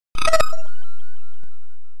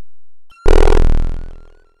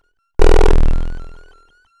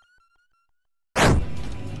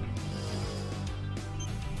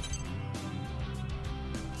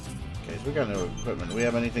Anyways, we got new equipment. Do we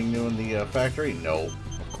have anything new in the factory? No,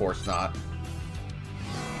 of course not.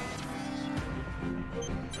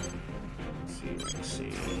 Let's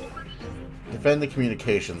see. Defend the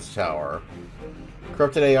communications tower.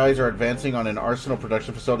 Corrupted AIs are advancing on an arsenal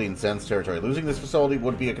production facility in Zen's territory. Losing this facility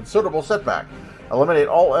would be a considerable setback. Eliminate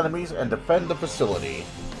all enemies and defend the facility.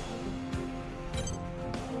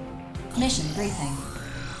 Mission briefing.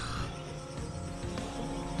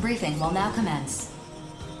 Briefing will now commence.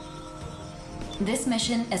 This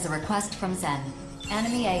mission is a request from Zen.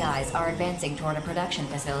 Enemy AIs are advancing toward a production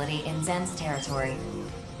facility in Zen's territory.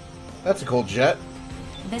 That's a cool jet.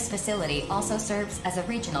 This facility also serves as a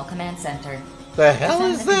regional command center. The hell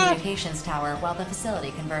Defend is the that? communications tower while the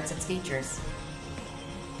facility converts its features.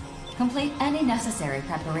 Complete any necessary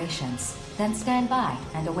preparations, then stand by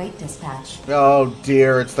and await dispatch. Oh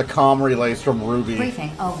dear, it's the comm relays from Ruby.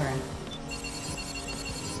 Briefing over.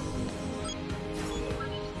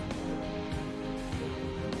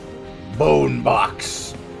 Bone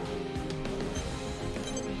box.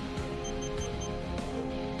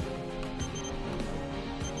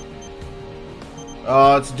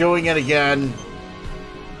 Oh, it's doing it again.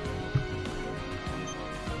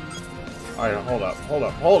 Alright, hold up.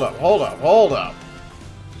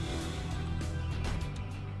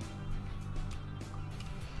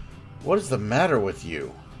 What is the matter with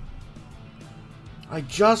you? I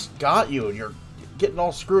just got you and you're getting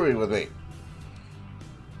all screwy with me.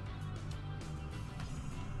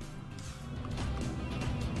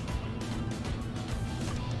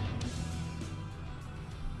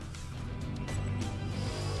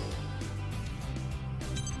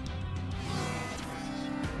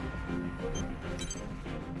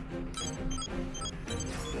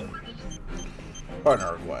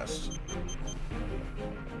 Partner request.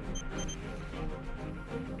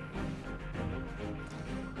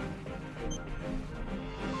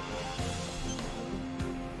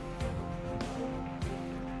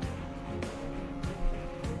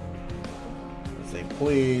 Say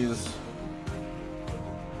please.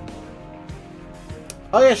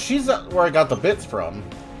 Oh yeah, she's where I got the bits from.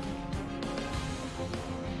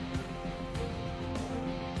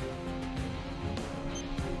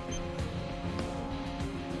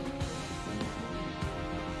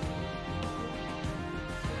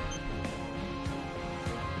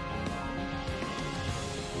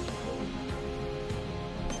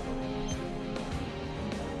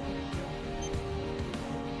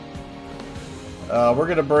 We're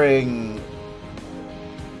gonna bring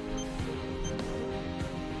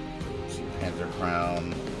Panzer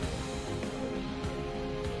Crown.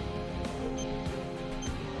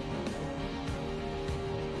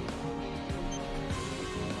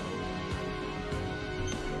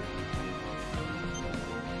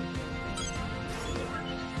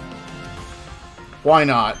 Why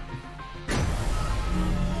not?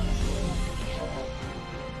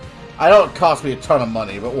 I know it cost me a ton of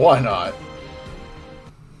money, but why not?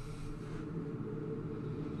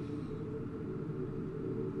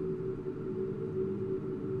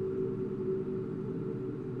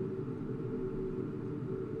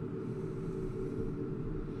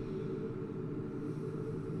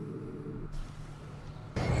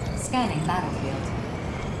 Scanning battlefield.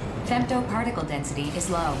 Femto particle density is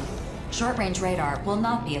low. Short-range radar will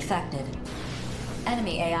not be affected.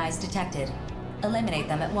 Enemy AIs detected. Eliminate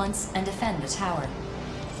them at once and defend the tower.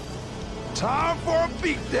 Time for a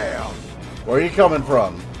beatdown! Where are you coming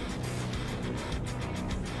from?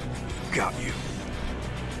 Got you.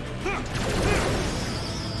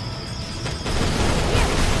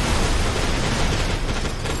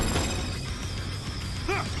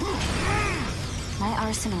 My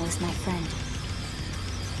arsenal is my friend.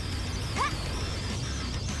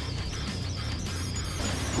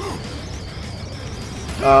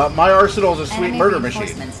 My arsenal is a sweet Enemy murder machine.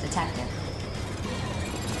 reinforcements detected.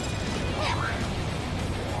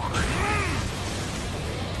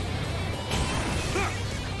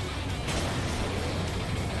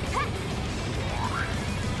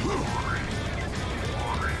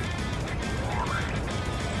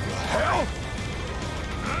 Hell!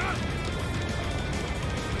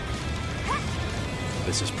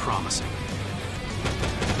 This is promising.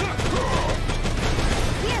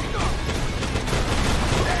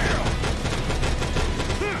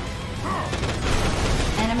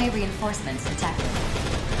 Enemy reinforcements detected.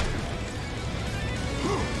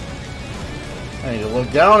 I need to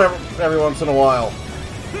look down every once in a while.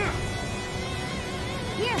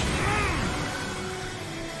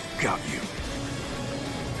 Got you.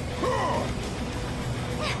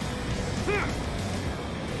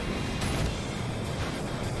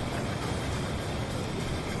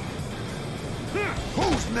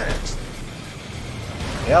 Who's next?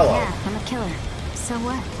 Hello. Yeah, I'm a killer. So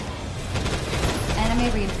what?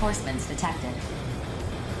 Enemy reinforcements detected.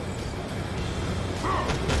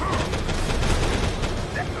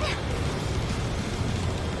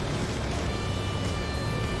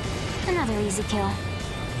 Another easy kill.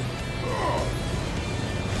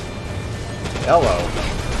 Hello.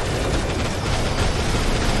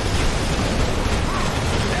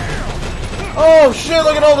 Oh shit,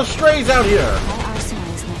 look at all the strays out here! My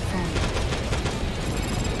arsenal is my friend.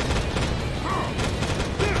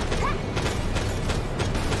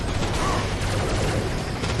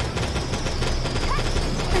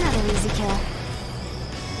 Another easy kill.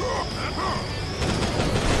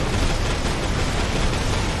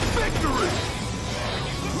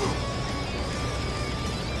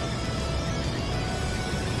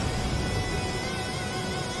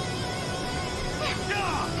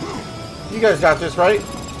 You guys got this, right?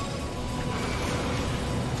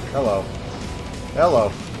 Hello. Hello.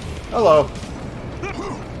 Hello.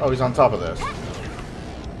 Oh, he's on top of this.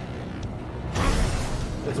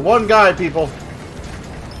 It's one guy, people.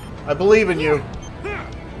 I believe in you.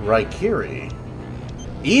 Raikiri.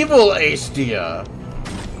 Evil Astia.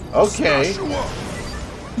 Okay.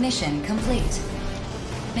 Mission complete.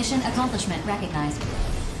 Mission accomplishment recognized.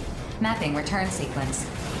 Mapping return sequence.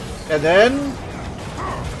 And then...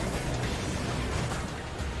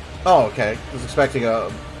 Oh, okay. I was expecting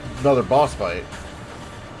another boss fight.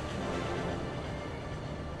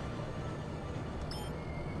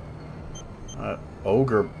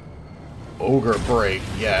 Ogre break,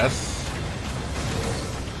 yes.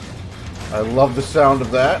 I love the sound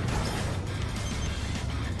of that.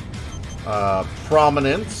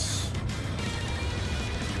 Prominence.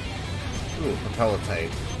 Ooh, propellant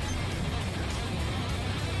tank.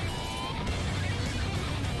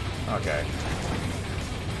 Okay.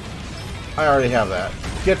 I already have that.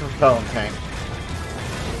 Get the propellant tank.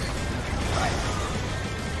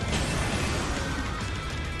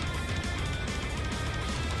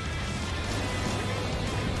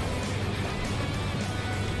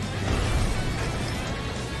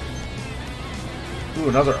 Ooh,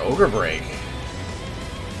 another ogre break.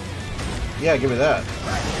 Yeah, give me that.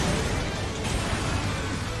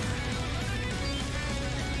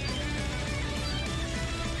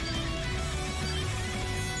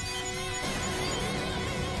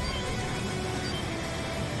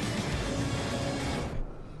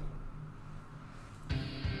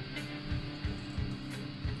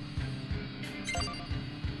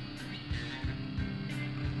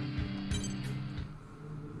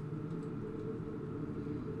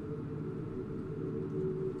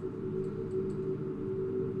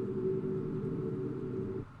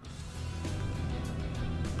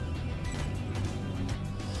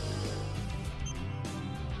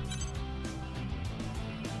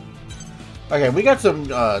 Okay, we got some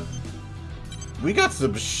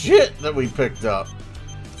shit that we picked up.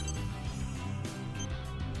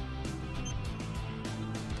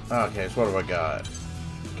 Okay, so what have I got?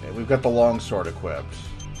 Okay, we've got the longsword equipped.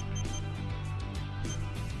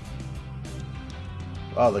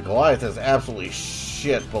 Oh, the Goliath has absolutely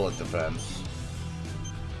shit bullet defense.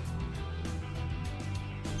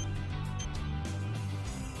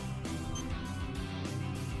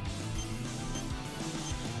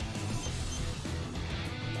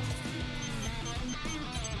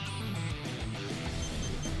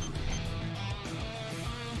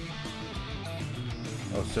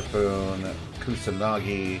 Siphon,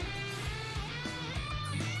 Kusanagi,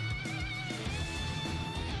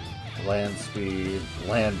 land speed,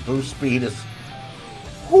 land boost speed is,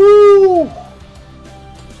 whoo!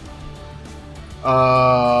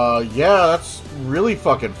 Yeah, that's really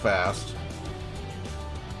fucking fast.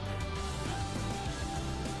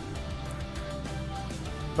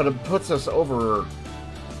 But it puts us over,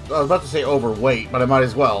 I was about to say overweight, but I might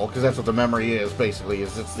as well, because that's what the memory is, basically,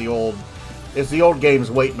 is it's the old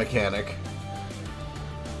game's weight mechanic.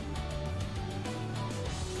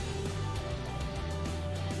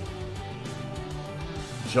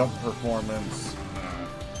 Jump performance.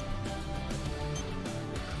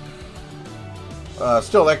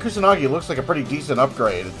 Still, that Kusanagi looks like a pretty decent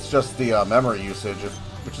upgrade. It's just the memory usage,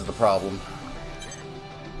 which is the problem.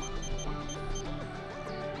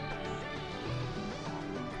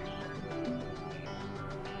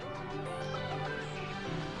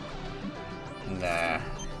 Nah.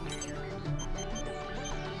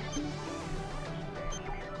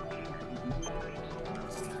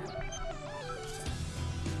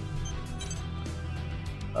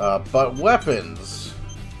 But weapons.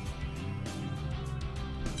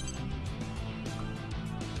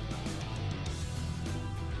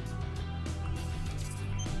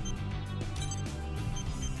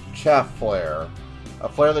 Chaff Flare. A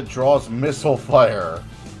flare that draws missile fire.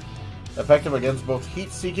 Effective against both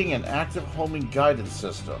heat-seeking and active homing guidance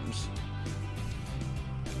systems.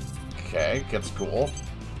 Okay, gets cool.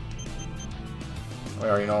 We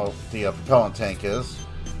already know what the propellant tank is.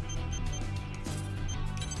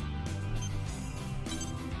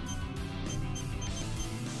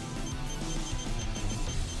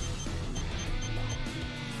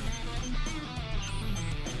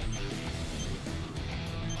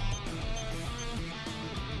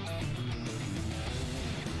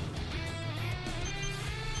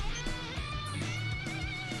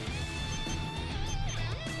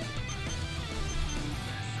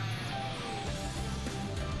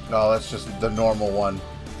 Oh, that's just the normal one.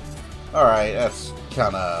 Alright, that's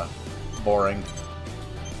kinda boring.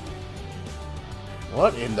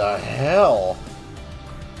 What in the hell?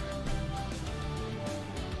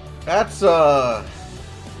 That's, Blast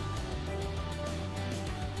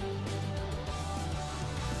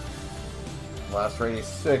radius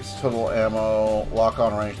 6, total ammo,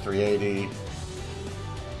 lock-on range 380.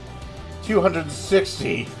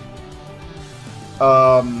 260.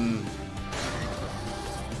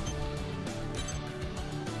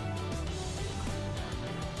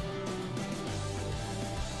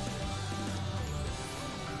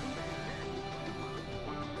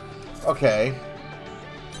 Okay.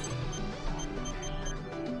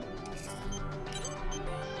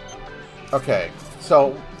 Okay,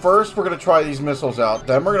 so first we're going to try these missiles out,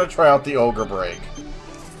 then we're going to try out the Ogre Break.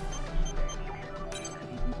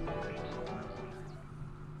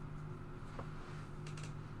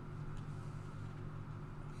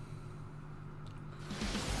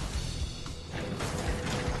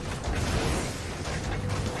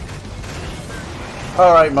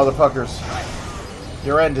 Alright, motherfuckers.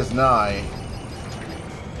 Your end is nigh.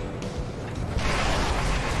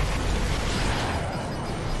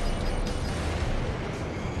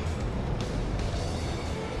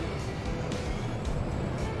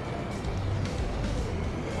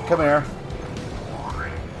 Come here.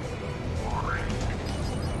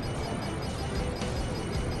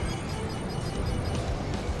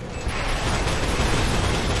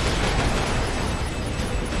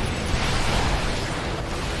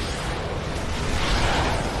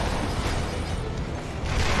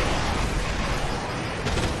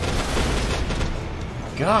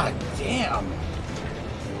 God damn.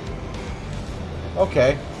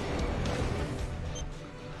 Okay.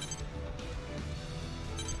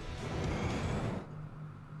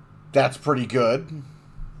 That's pretty good.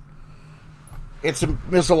 It's a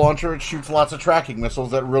missile launcher. It shoots lots of tracking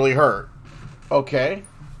missiles that really hurt. Okay.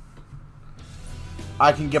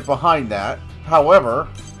 I can get behind that. However...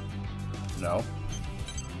 No.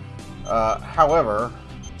 However...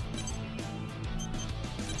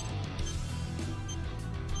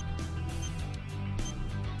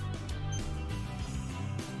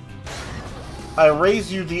 I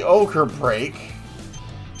raise you the Ogre Break.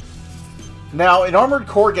 Now, in Armored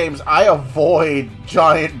Core games, I avoid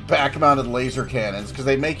giant back-mounted laser cannons because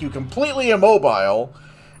they make you completely immobile,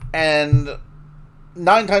 and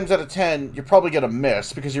 9 times out of 10, you're probably going to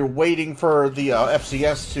miss because you're waiting for the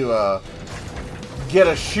FCS to get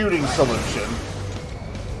a shooting solution.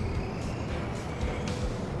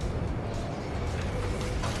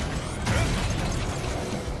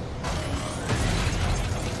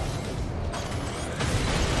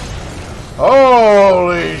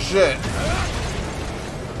 Holy shit!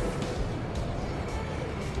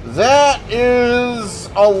 That is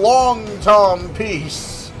a long tom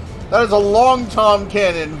piece. That is a long tom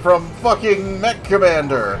cannon from fucking Mech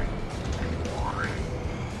Commander.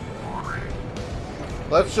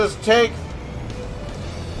 Let's just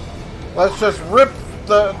rip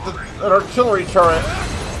an artillery turret.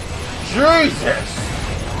 Jesus!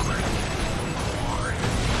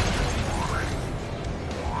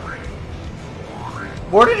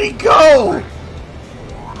 Where did he go?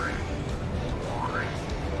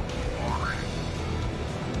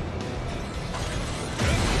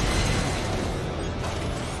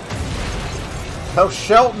 Thou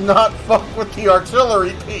shalt not fuck with the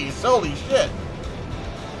artillery piece. Holy shit.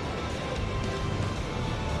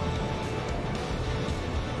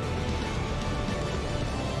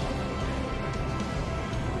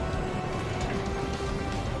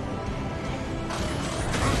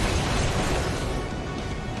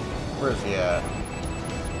 Where is he at?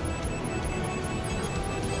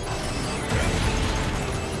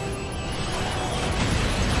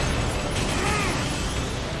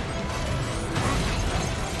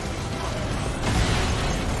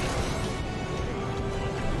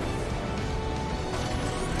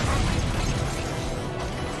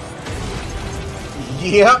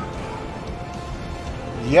 Yep.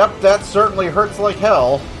 Yep, that certainly hurts like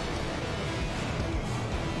hell.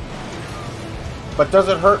 But does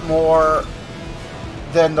it hurt more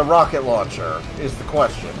than the rocket launcher, is the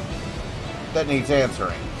question that needs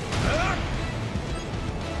answering.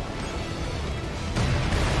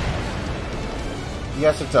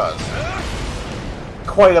 Yes, it does.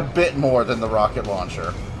 Quite a bit more than the rocket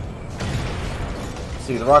launcher.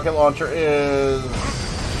 See, the rocket launcher is...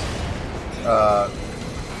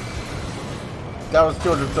 that was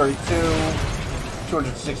 232,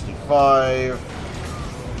 265,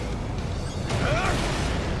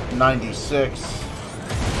 96,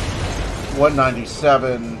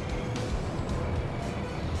 197.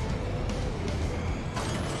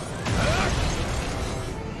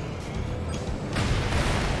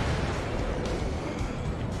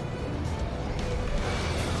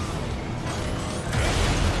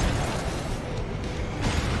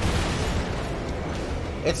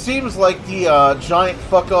 It seems like the giant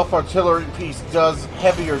fuck-off artillery piece does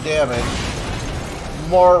heavier damage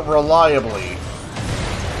more reliably.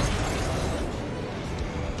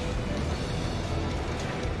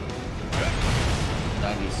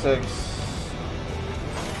 '96,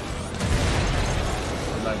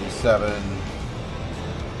 97,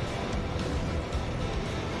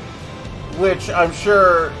 which I'm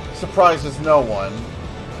sure surprises no one.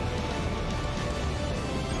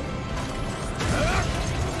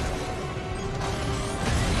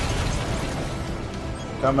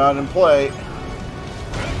 Come out and play.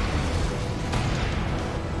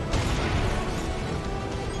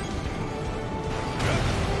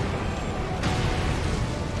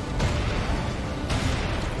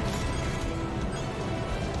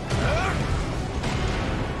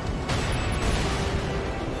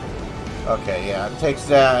 Okay, yeah, it takes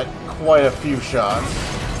that quite a few shots.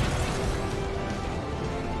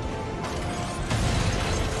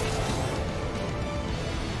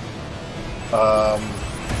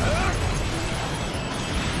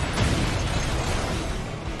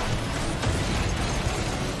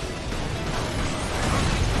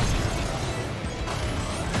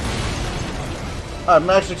 I'm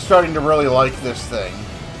actually starting to really like this thing.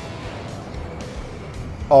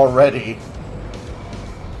 Already.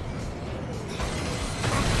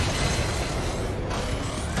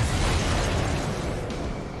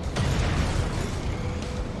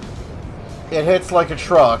 It hits like a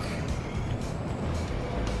truck.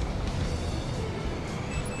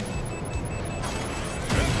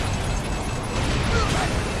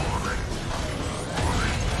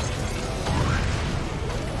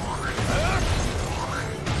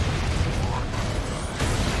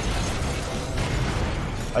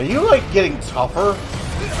 Are you, like, getting tougher?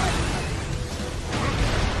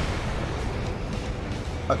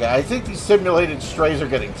 Okay, I think these simulated strays are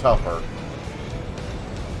getting tougher.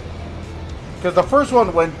 Because the first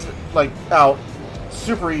one went, like, out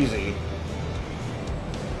super easy.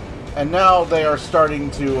 And now they are starting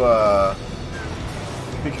to,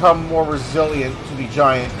 become more resilient to the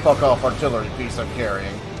giant fuck-off artillery piece I'm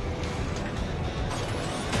carrying.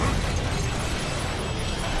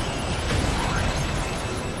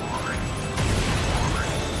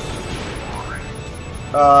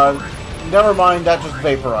 Never mind, that just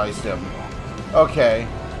vaporized him. Okay.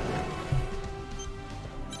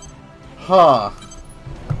 Huh.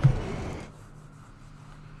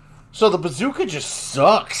 So the bazooka just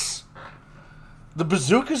sucks. The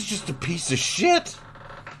bazooka's just a piece of shit.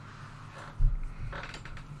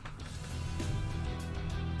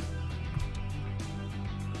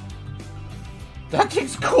 That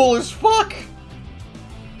thing's cool as fuck.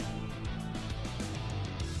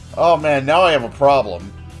 Oh man, now I have a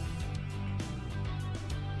problem.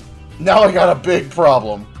 Now I got a big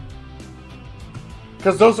problem.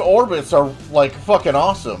 Because those orbits are, like, fucking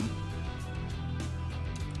awesome.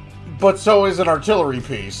 But so is an artillery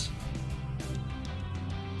piece.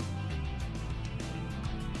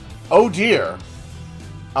 Oh dear.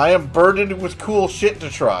 I am burdened with cool shit to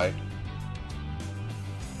try.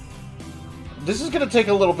 This is gonna take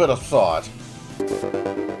a little bit of thought.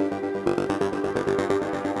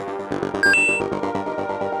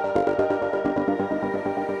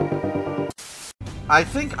 I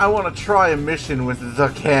think I want to try a mission with the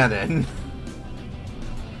cannon.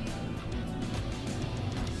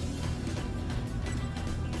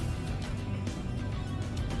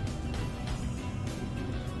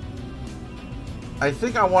 I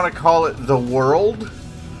think I want to call it the world.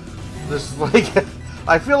 This, like,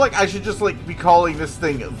 I feel like I should just, like, be calling this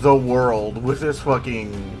thing the world with this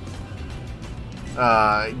fucking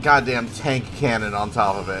goddamn tank cannon on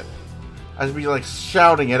top of it. I'd be, like,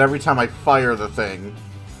 shouting it every time I fire the thing.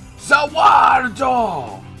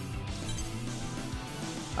 Zawardo!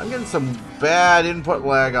 I'm getting some bad input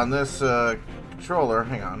lag on this controller.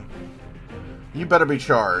 Hang on. You better be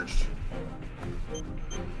charged.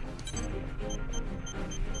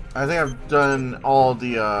 I think I've done all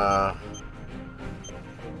the,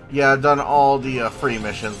 yeah, I've done all the free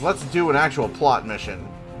missions. Let's do an actual plot mission.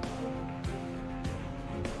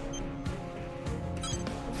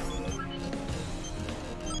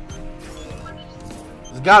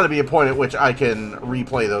 There's got to be a point at which I can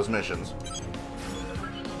replay those missions.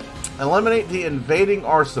 Eliminate the invading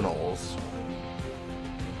arsenals.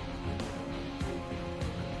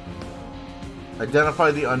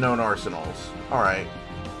 Identify the unknown arsenals. Alright.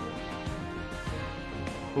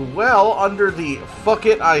 Well, under the fuck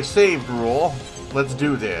it, I saved rule, let's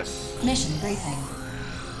do this. Mission briefing.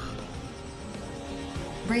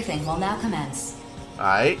 Briefing will now commence.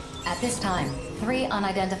 Alright. At this time, 3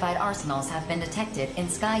 unidentified arsenals have been detected in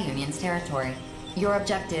Sky Union's territory. Your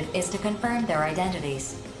objective is to confirm their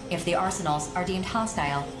identities. If the arsenals are deemed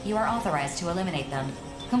hostile, you are authorized to eliminate them.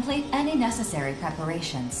 Complete any necessary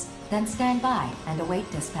preparations, then stand by and await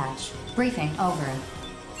dispatch. Briefing over.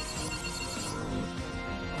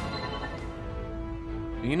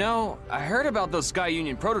 You know, I heard about those Sky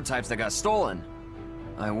Union prototypes that got stolen.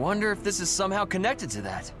 I wonder if this is somehow connected to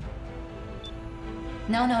that.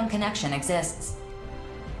 No known connection exists.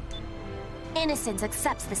 Innocence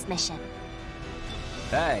accepts this mission.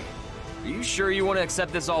 Hey, are you sure you want to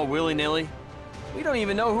accept this all willy-nilly? We don't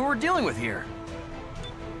even know who we're dealing with here.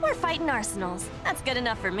 We're fighting arsenals. That's good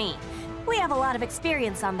enough for me. We have a lot of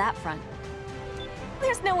experience on that front.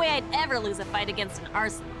 There's no way I'd ever lose a fight against an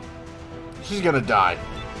arsenal. She's gonna die.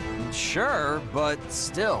 Sure, but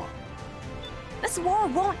still. This war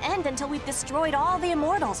won't end until we've destroyed all the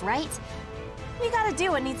immortals, right? We gotta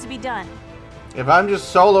do what needs to be done. If I'm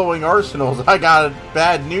just soloing arsenals, I got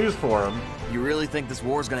bad news for him. You really think this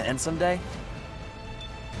war's gonna end someday?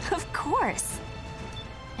 Of course.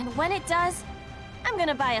 And when it does, I'm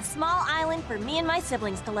gonna buy a small island for me and my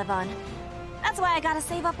siblings to live on. That's why I gotta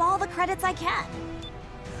save up all the credits I can.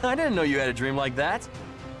 I didn't know you had a dream like that.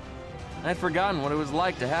 I'd forgotten what it was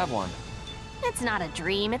like to have one. It's not a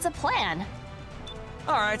dream, it's a plan.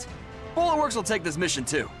 Alright, Bulletworks will take this mission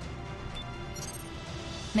too.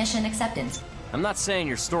 Mission acceptance. I'm not saying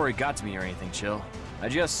your story got to me or anything, Chill. I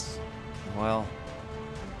just, well,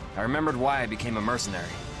 I remembered why I became a mercenary.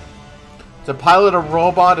 To pilot a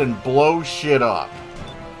robot and blow shit up.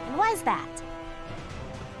 And why's that?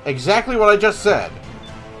 Exactly what I just said.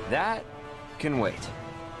 That can wait.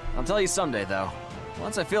 I'll tell you someday, though.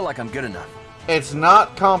 Once I feel like I'm good enough. It's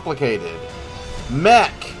not complicated.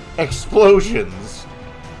 Mech. Explosions.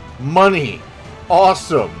 Money.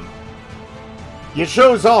 Awesome. You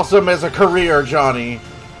chose awesome as a career, Johnny.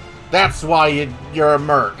 That's why you're a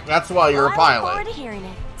merc. That's why you're a I look pilot. forward to hearing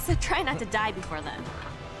it, so try not to die before then.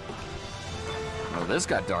 Well, this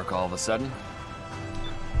got dark all of a sudden.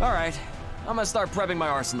 Alright, I'm gonna start prepping my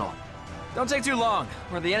arsenal. Don't take too long,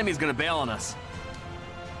 or the enemy's gonna bail on us.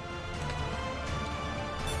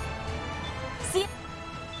 See?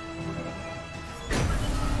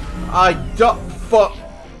 I don't fuck.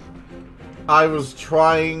 I was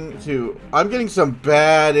trying to. I'm getting some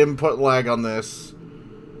bad input lag on this.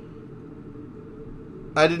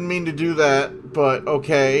 I didn't mean to do that, but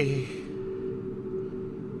okay.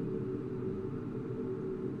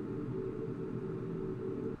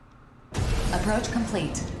 Approach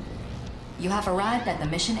complete. You have arrived at the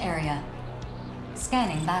mission area.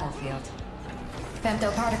 Scanning battlefield.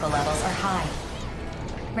 Femtoparticle levels are high.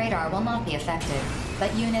 Radar will not be affected,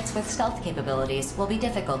 but units with stealth capabilities will be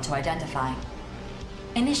difficult to identify.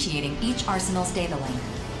 Initiating each arsenal's data link.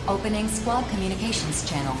 Opening squad communications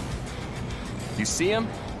channel. You see him?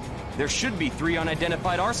 There should be 3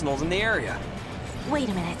 unidentified arsenals in the area. Wait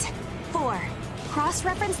a minute. 4.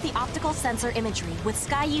 Cross-reference the optical sensor imagery with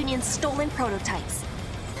Sky Union's stolen prototypes.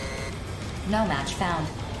 No match found.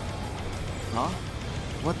 Huh?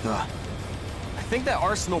 What the? I think that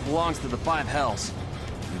arsenal belongs to the 5 Hells.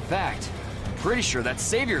 In fact, I'm pretty sure that's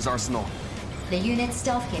Savior's arsenal. The unit's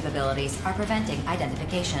stealth capabilities are preventing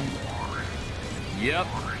identification. Yep,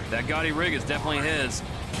 that gaudy rig is definitely his.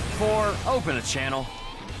 4, open a channel.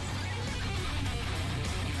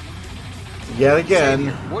 Yet again.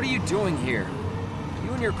 Savior, what are you doing here?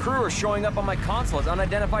 You and your crew are showing up on my console as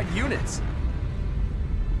unidentified units.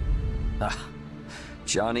 Ah,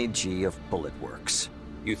 Johnny G of Bulletworks.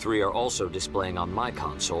 You 3 are also displaying on my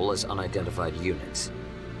console as unidentified units.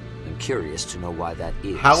 I'm curious to know why that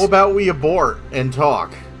is. How about we abort and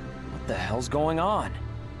talk? What the hell's going on?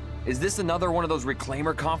 Is this another one of those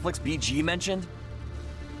Reclaimer conflicts BG mentioned?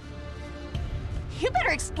 You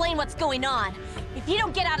better explain what's going on. If you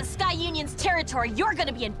don't get out of Sky Union's territory, you're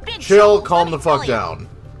gonna be in big trouble. Chill, calm the fuck down.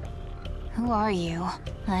 Who are you?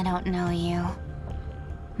 I don't know you.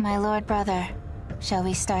 My lord brother, shall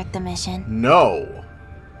we start the mission? No.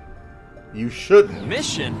 You shouldn't.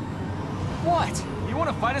 Mission? What? You want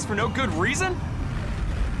to fight us for no good reason?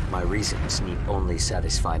 My reasons need only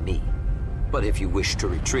satisfy me. But if you wish to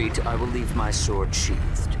retreat, I will leave my sword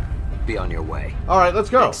sheathed. Be on your way. Alright, let's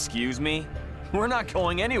go. Excuse me? We're not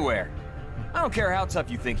going anywhere. I don't care how tough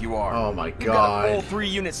you think you are. Oh my We've got a god. full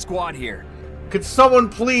 3-unit squad here. Could someone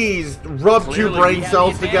please rub Clearly, two we brain have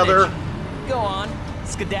cells the together? advantage. Go on,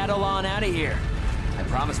 skedaddle on out of here. I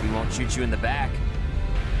promise we won't shoot you in the back.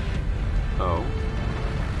 Oh?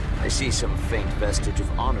 I see some faint vestige of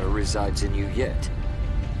honor resides in you yet.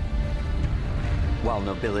 While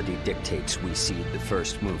nobility dictates we cede the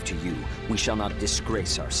first move to you, we shall not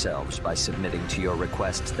disgrace ourselves by submitting to your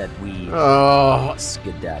request that we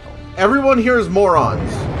skedaddle. Everyone here is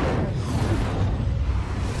morons.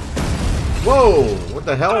 Whoa, what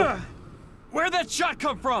the hell? Where'd that shot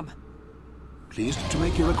come from? Pleased to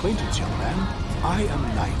make your acquaintance, young man. I am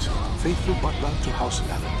Knight, faithful butler to House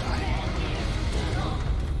Valentine.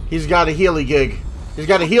 He's got a Healy gig. He's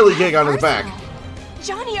got a Healy gig on his back.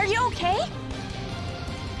 Johnny, are you okay?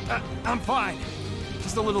 I'm fine.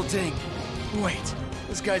 Just a little ding. Wait,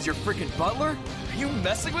 this guy's your freaking butler? Are you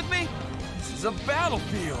messing with me? This is a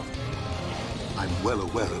battlefield. I'm well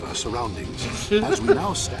aware of our surroundings. As we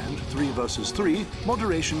now stand 3 versus 3,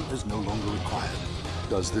 moderation is no longer required.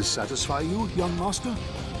 Does this satisfy you, young master?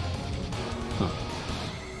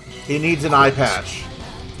 He needs an eye patch.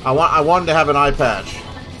 I want him to have an eye patch.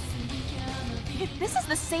 If this is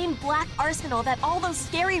the same black arsenal that all those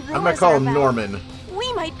scary rumors I'm gonna call are him about, Norman.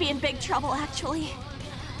 we might be in big trouble, actually.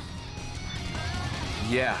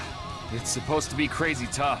 Yeah, it's supposed to be crazy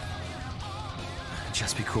tough.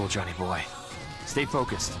 Just be cool, Johnny boy. Stay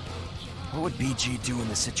focused. What would BG do in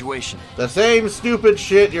this situation? The same stupid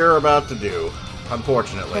shit you're about to do, The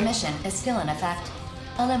unfortunately. mission is still in effect.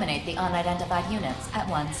 Eliminate the unidentified units at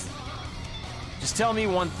once. Just tell me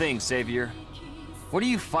one thing, Savior. What are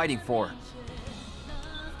you fighting for?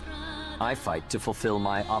 I fight to fulfill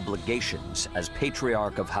my obligations as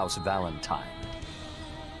Patriarch of House Valentine.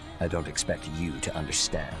 I don't expect you to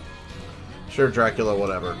understand. Sure, Dracula,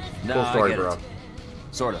 whatever. No, Cool story, I get bro. it.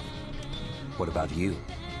 Sort of. What about you?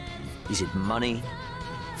 Is it money?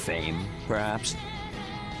 Fame, perhaps?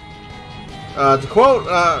 To quote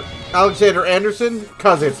Alexander Anderson,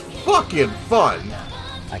 "'Cause it's fucking fun."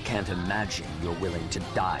 I can't imagine you're willing to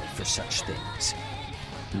die for such things.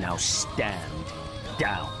 Now stand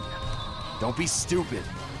down. Don't be stupid.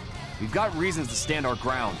 We've got reasons to stand our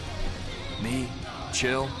ground. Me,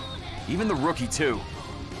 Chill, even the rookie too.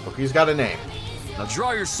 Look, he's got a name. Now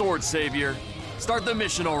draw your sword, Savior. Start the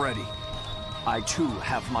mission already. I too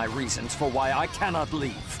have my reasons for why I cannot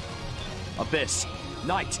leave. Abyss,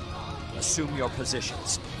 Knight, assume your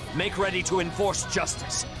positions. Make ready to enforce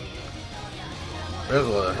justice. There's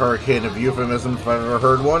a hurricane of euphemisms if I've ever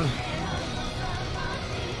heard one.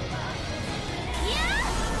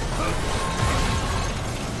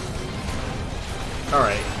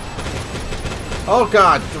 Alright. Oh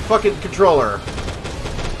god, the fucking controller.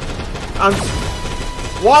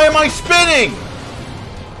 Why am I spinning?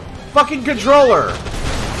 Fucking controller.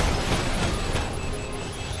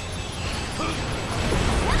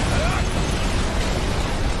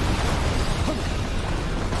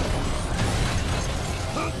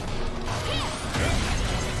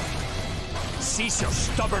 Cease your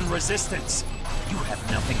stubborn resistance. You have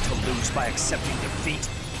nothing to lose by accepting defeat.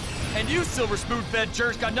 And you silver spoon-fed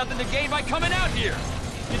jerks got nothing to gain by coming out here.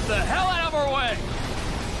 Get the hell out of our way.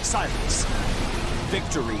 Silence.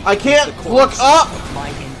 Victory. I can't is the look course up. of my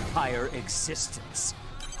entire existence.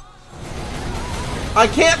 I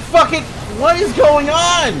can't fucking... What is going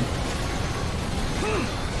on?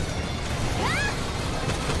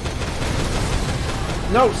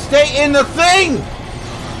 No, stay in the thing!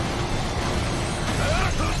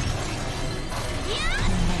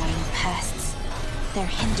 Annoying pests. They're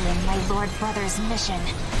hindering my lord brother's mission.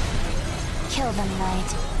 Kill them,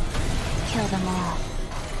 Knight. Kill them all.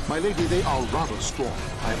 My lady, they are rather strong.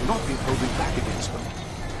 I have not been holding back against them.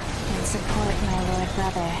 And support my lord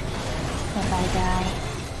brother. If I die,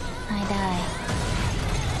 I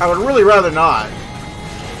die. I would really rather not.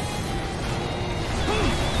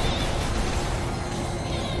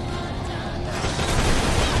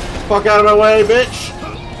 Fuck out of my way, bitch!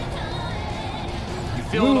 You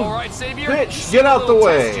feeling Move, all right, Savior? bitch, You seem get a out the little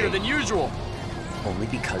way. testier than usual. Only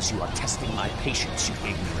because you are testing my patience, you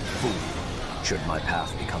ignorant fool. Should my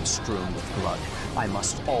path become strewn with blood, I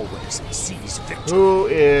must always seize victory. Who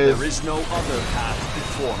is... There is no other path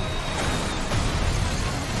before me.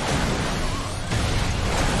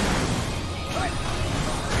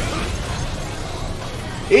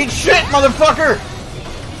 Eat shit, motherfucker!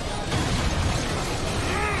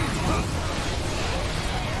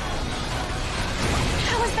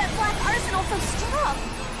 How is that black arsenal so strong?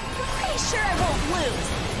 I'm pretty sure I won't lose.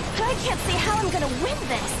 But I can't see how I'm gonna win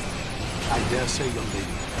this. I dare say, young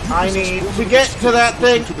lady. I need to get to that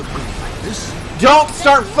thing. To the brink like this, Don't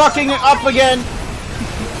start fucking it up again!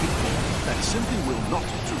 that simply will not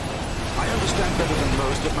do. I understand better than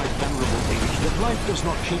most at my venerable age that life does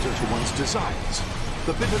not cater to one's desires.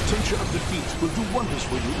 The bitter tincture of defeat will do wonders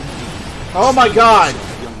for you indeed. Oh my god!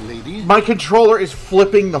 Young lady. My controller is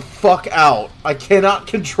flipping the fuck out. I cannot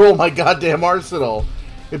control my goddamn arsenal.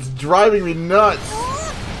 It's driving me nuts.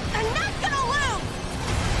 I'm not gonna lose!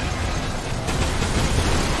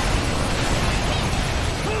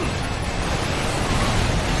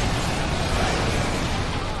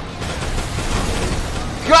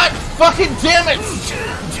 God fucking damn it!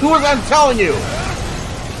 Do what I'm telling you! You're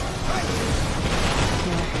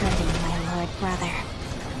hurting my lord brother.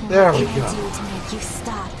 There we What can I go. do to make you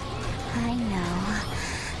stop? I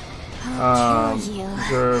know. I'll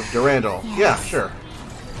kill you. Durandal. Yes. Yeah, sure.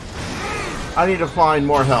 I need to find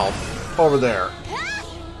more help over there.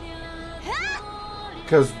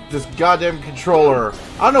 Because this goddamn controller,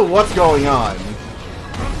 I don't know what's going on,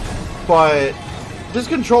 but this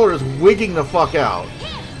controller is wigging the fuck out.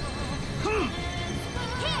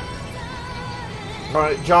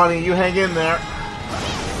 Alright, Johnny, you hang in there.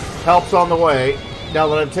 Help's on the way, now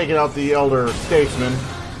that I've taken out the Elder Statesman.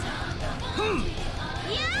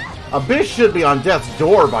 Abyss should be on death's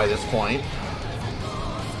door by this point.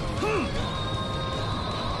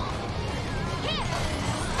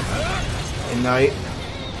 Ignite.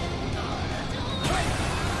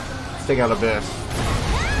 Let's take out Abyss.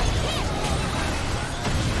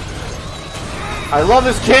 I love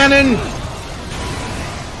this cannon!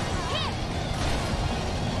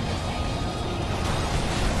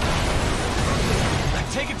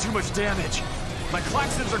 I'm taking too much damage. My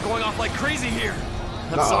klaxons are going off like crazy here.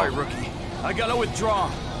 I'm sorry, rookie. I gotta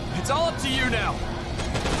withdraw. It's all up to you now.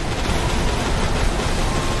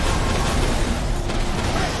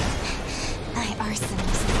 My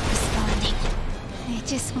arsenal's not responding. I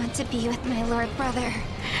just want to be with my lord brother.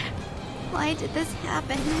 Why did this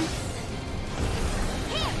happen?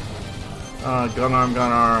 Gun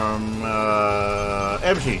arm,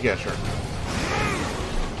 MG, yeah, sure.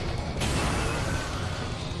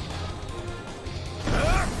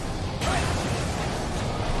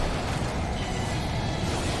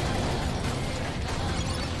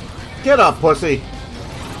 Get up, pussy!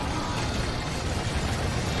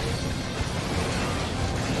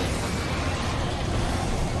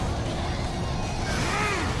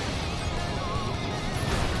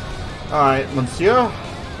 Alright, Monsieur.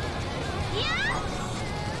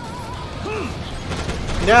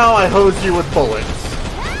 Now I hose you with bullets.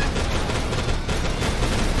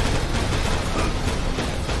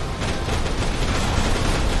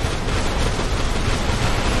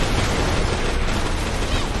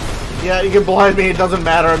 Yeah, you can blind me, it doesn't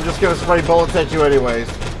matter. I'm just gonna spray bullets at you anyways.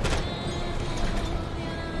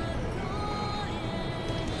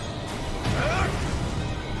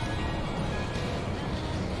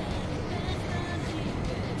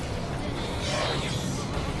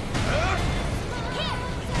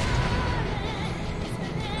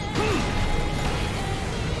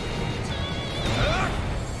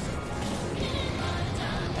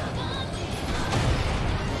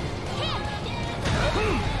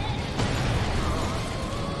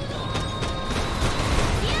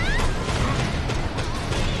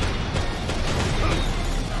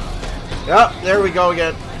 Yep, there we go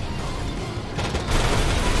again.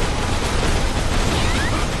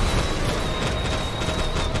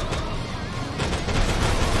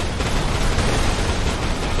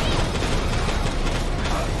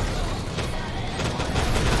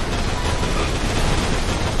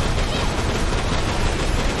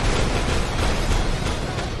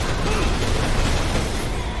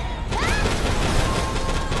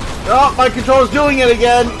 Oh, my controller's doing it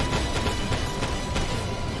again!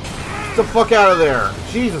 Get the fuck out of there.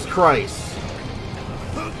 Jesus Christ.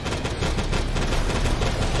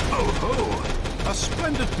 Oh, a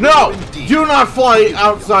splendid No! indeed. Do not fly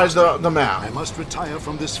outside the map. I must retire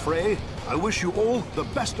from this fray. I wish you all the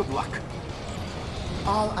best of luck.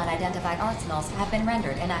 All unidentified arsenals have been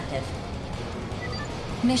rendered inactive.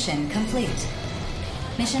 Mission complete.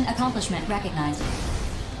 Mission accomplishment recognized.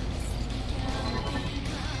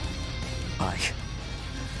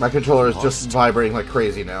 My controller is just vibrating like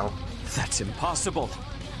crazy now. That's impossible.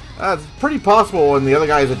 It's pretty possible when the other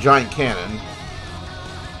guy is a giant cannon.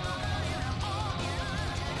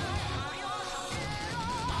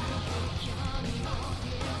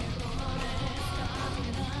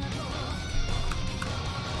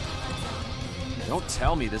 Don't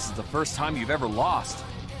tell me this is the first time you've ever lost.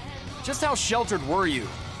 Just how sheltered were you?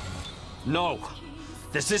 No,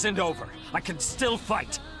 this isn't over. I can still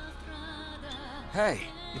fight. Hey,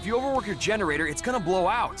 if you overwork your generator, it's gonna blow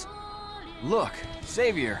out. Look,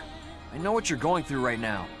 Savior, I know what you're going through right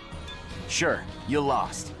now. Sure, you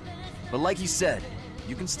lost. But like you said,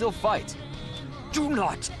 you can still fight. Do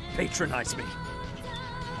not patronize me.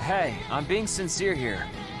 Hey, I'm being sincere here.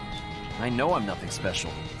 I know I'm nothing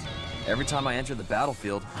special. Every time I enter the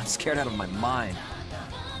battlefield, I'm scared out of my mind.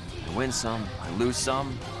 I win some, I lose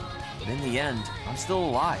some, but in the end, I'm still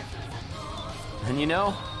alive. And you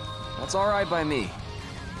know, that's alright by me.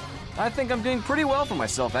 I think I'm doing pretty well for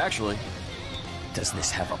myself, actually. Does this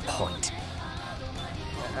have a point?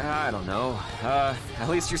 I don't know. At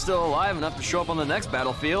least you're still alive enough to show up on the next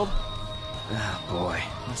battlefield. Oh boy,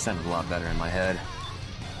 that sounded a lot better in my head.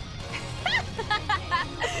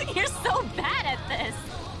 You're so bad at this.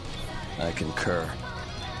 I concur.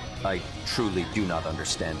 I truly do not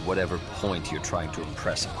understand whatever point you're trying to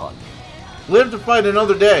impress upon me. Live to fight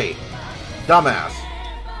another day. Dumbass.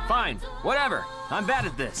 Fine, whatever. I'm bad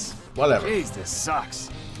at this. Whatever. Jeez, this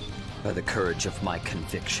sucks. By the courage of my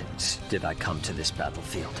convictions did I come to this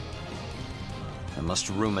battlefield. I must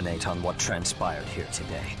ruminate on what transpired here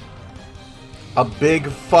today. A big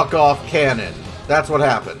fuck-off cannon. That's what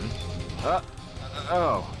happened.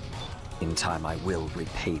 Oh. In time I will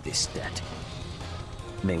repay this debt.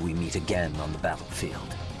 May we meet again on the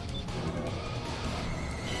battlefield.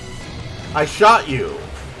 I shot you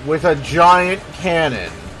with a giant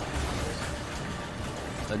cannon.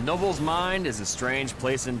 The noble's mind is a strange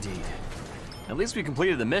place indeed. At least we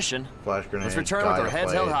completed the mission. Flash grenade. Let's return with our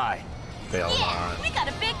heads held high. Fail Yeah, on. we got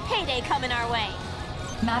a big payday coming our way.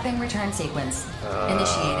 Mapping return sequence.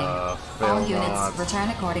 Initiating. All units return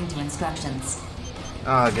according to instructions.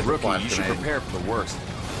 Get the Rookie, flash you should grenade. prepare for the worst.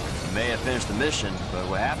 You may have finished the mission, but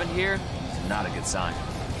what happened here is not a good sign.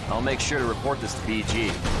 I'll make sure to report this to BG.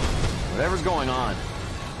 Whatever's going on,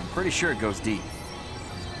 I'm pretty sure it goes deep.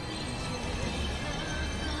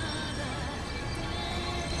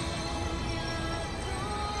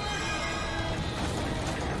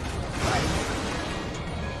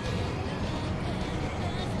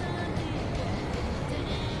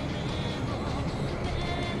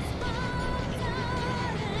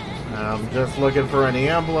 I'm just looking for any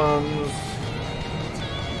emblems.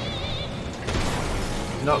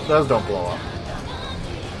 No, those don't blow up.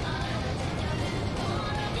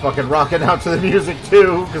 Fucking rocking out to the music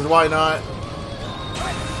too, because why not?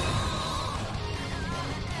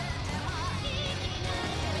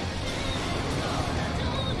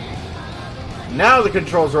 Now the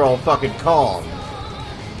controls are all fucking calm.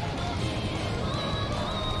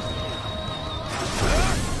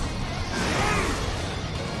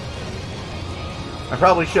 I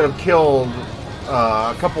probably should have killed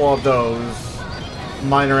a couple of those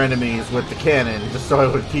minor enemies with the cannon, just so I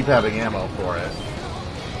would keep having ammo for it.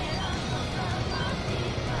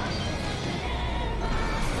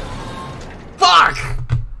 Fuck!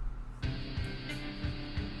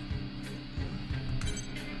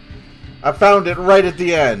 I found it right at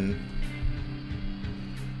the end.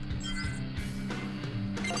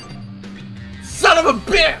 Son of a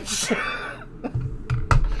bitch!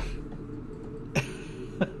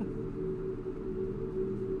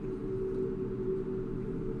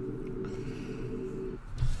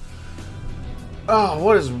 Oh,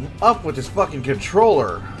 what is up with this fucking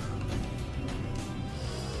controller?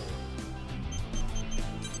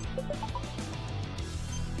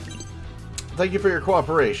 Thank you for your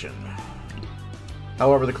cooperation.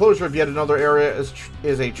 However, the closure of yet another area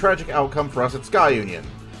is a tragic outcome for us at Sky Union.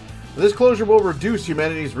 This closure will reduce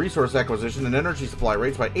humanity's resource acquisition and energy supply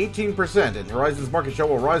rates by 18%, and Horizon's market share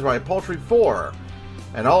will rise by a paltry 4%.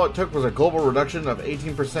 And all it took was a global reduction of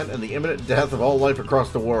 18% and the imminent death of all life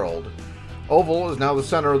across the world. Oval is now the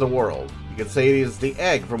center of the world. You could say it is the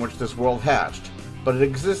egg from which this world hatched, but it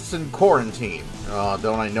exists in quarantine. Oh,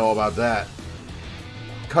 don't I know about that.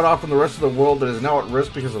 Cut off from the rest of the world that is now at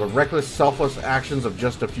risk because of the reckless, selfless actions of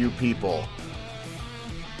just a few people.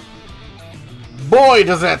 Boy,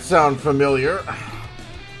 does that sound familiar.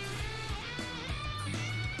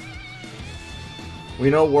 We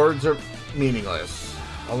know words are meaningless.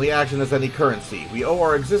 Only action has any currency. We owe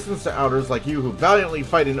our existence to outers like you who valiantly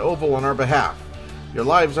fight in Oval on our behalf. Your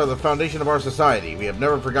lives are the foundation of our society. We have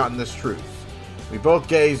never forgotten this truth. We both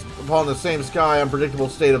gaze upon the same sky, unpredictable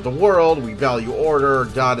state of the world. We value order,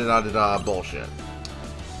 da-da-da-da-da, bullshit.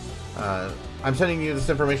 I'm sending you this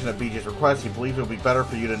information at BJ's request. He believes it would be better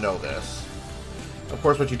for you to know this. Of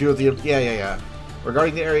course, what you do with the... Yeah.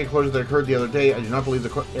 Regarding the area closure that occurred the other day, I do not believe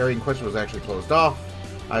the area in question was actually closed off.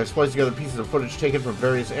 I have spliced together pieces of footage taken from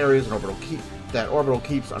various areas in orbital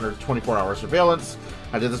keeps under 24-hour surveillance.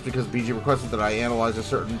 I did this because BG requested that I analyze a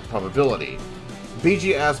certain probability.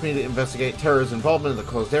 BG asked me to investigate terrorist involvement in the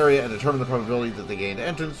closed area and determine the probability that they gained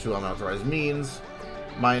entrance through unauthorized means.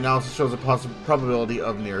 My analysis shows a probability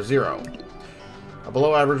of near zero. A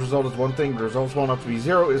below-average result is one thing, but results small enough to be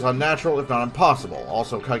zero is unnatural, if not impossible.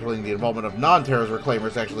 Also, calculating the involvement of non-terrorist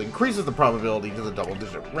reclaimers actually increases the probability to the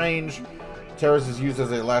double-digit range. Terrorist is used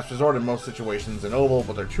as a last resort in most situations in Oval,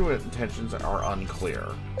 but their true intentions are unclear.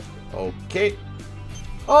 Okay.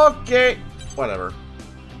 Whatever.